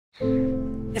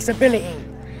Disability,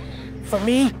 for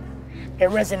me, it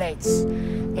resonates.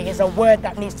 It is a word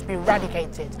that needs to be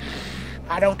eradicated.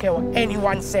 I don't care what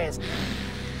anyone says.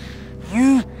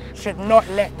 You should not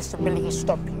let disability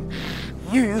stop you.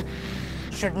 You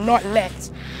should not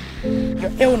let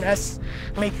your illness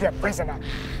make you a prisoner.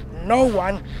 No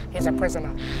one is a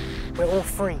prisoner. We're all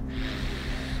free.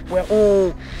 We're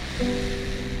all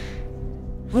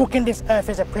walking this earth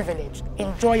is a privilege.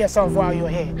 Enjoy yourself while you're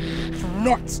here. Do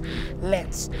not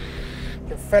let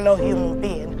your fellow human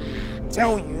being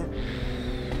tell you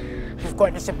you've got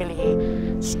a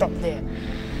disability. Stop there.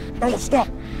 Don't stop.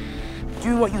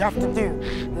 Do what you have to do.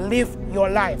 Live your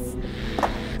life.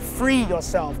 Free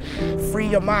yourself. Free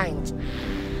your mind.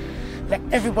 Let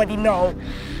everybody know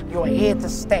you're here to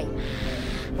stay.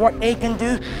 What they can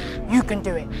do, you can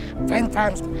do it. 10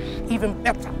 times even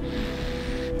better.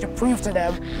 To prove to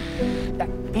them that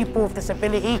people with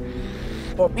disability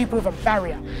or people with a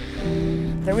barrier,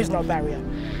 there is no barrier.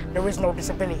 There is no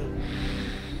disability.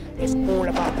 It's all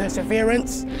about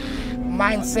perseverance,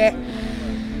 mindset,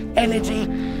 energy,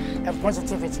 and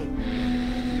positivity.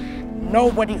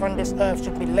 Nobody on this earth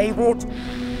should be labeled.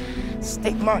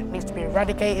 Stigma needs to be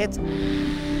eradicated.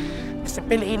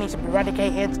 Disability needs to be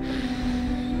eradicated.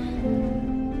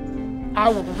 I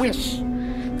would wish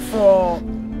for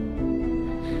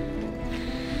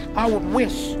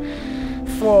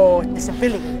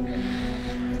disability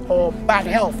or bad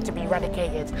health to be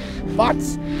eradicated, but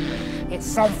it's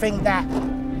something that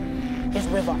is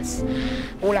with us.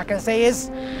 All I can say is,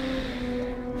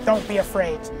 don't be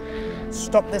afraid.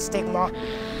 Stop the stigma.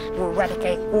 We'll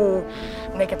eradicate all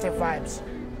negative vibes.